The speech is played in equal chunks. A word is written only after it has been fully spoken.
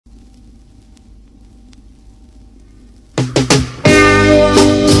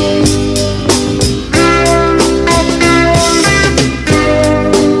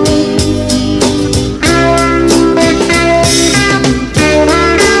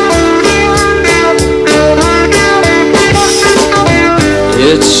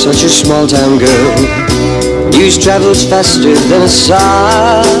such a small town girl. News travels faster than a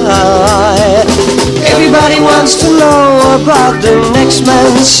sigh. Everybody wants to know about the next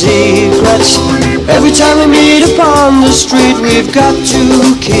man's secrets. Every time we meet upon the street, we've got to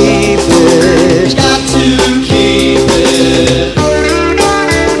keep it. Got to keep it.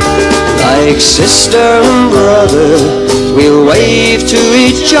 Like sister and brother, we'll wave to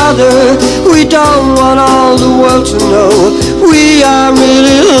each other. We don't want all the world to know we are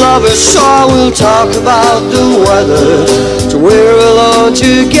really lovers, so we'll talk about the weather till we're alone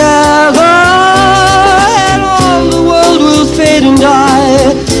together. And all the world will fade and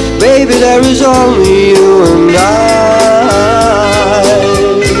die. Baby, there is only you and I.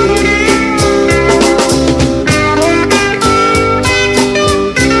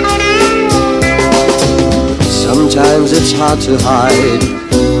 Sometimes it's hard to hide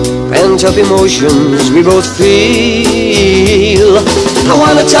pent-up emotions we both feel. I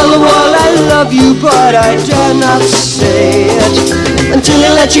wanna tell the world I love you, but I dare not say it. Until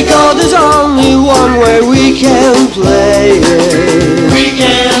I let you go, there's only one way we can play it. We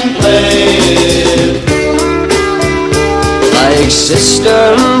can play it. Like sister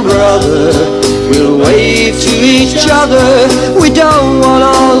and brother, we'll wave to each other. We don't want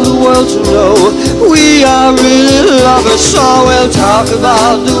all the world to know we are really lovers, so we'll talk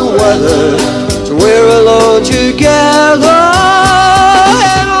about the weather till we're alone together.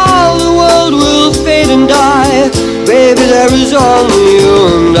 And all the world will fade and die. Baby, there is only you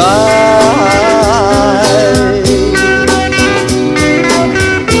and I.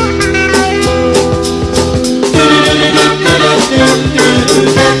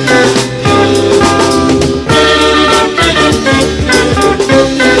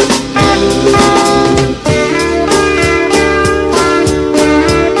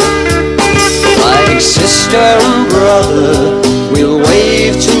 Sister and brother, we'll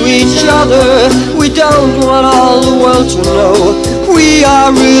wave to each other. We don't want all the world to know we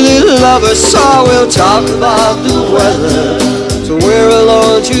are really lovers, so we'll talk about the weather till we're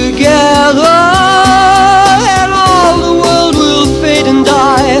alone together. And all the world will fade and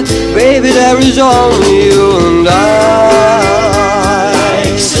die. Baby, there is only you and I.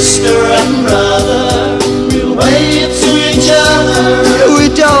 Like sister and brother, we'll wave to each other. We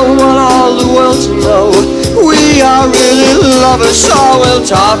don't want all the world to know we are really lovers, so we'll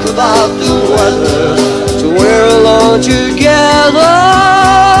talk about the weather till we're alone together.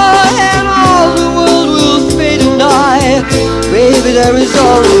 And all the world will fade and die. Baby, there is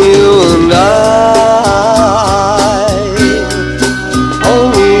only you and I.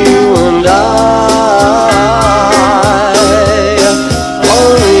 Only you and I.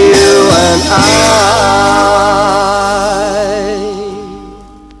 Only you and I.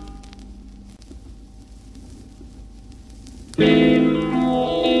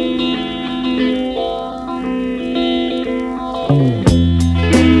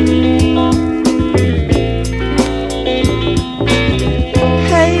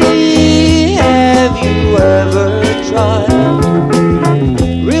 Hey, have you ever tried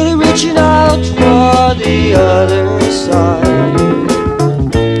really reaching out for the other side?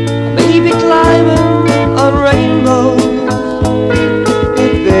 Maybe climbing on rainbows,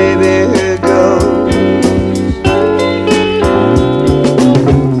 but baby, here goes.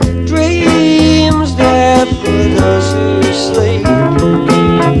 Dreams that put us to sleep.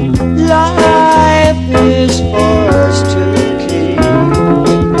 Life is for us to keep.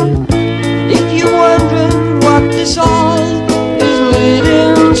 If you're wondering what this all is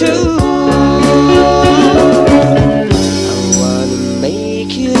leading to,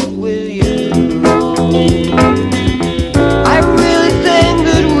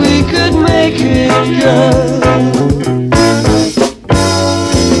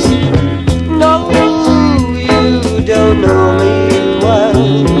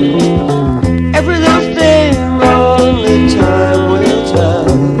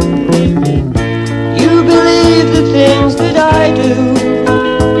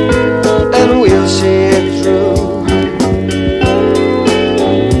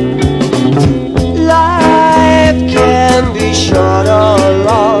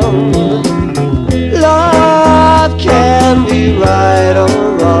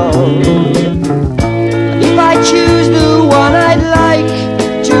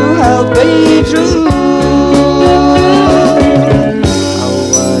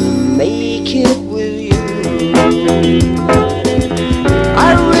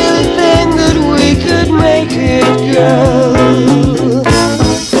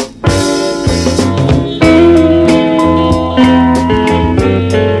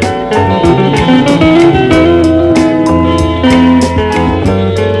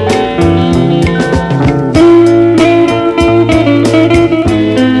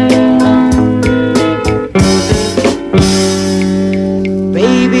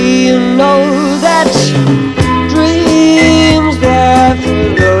 catch.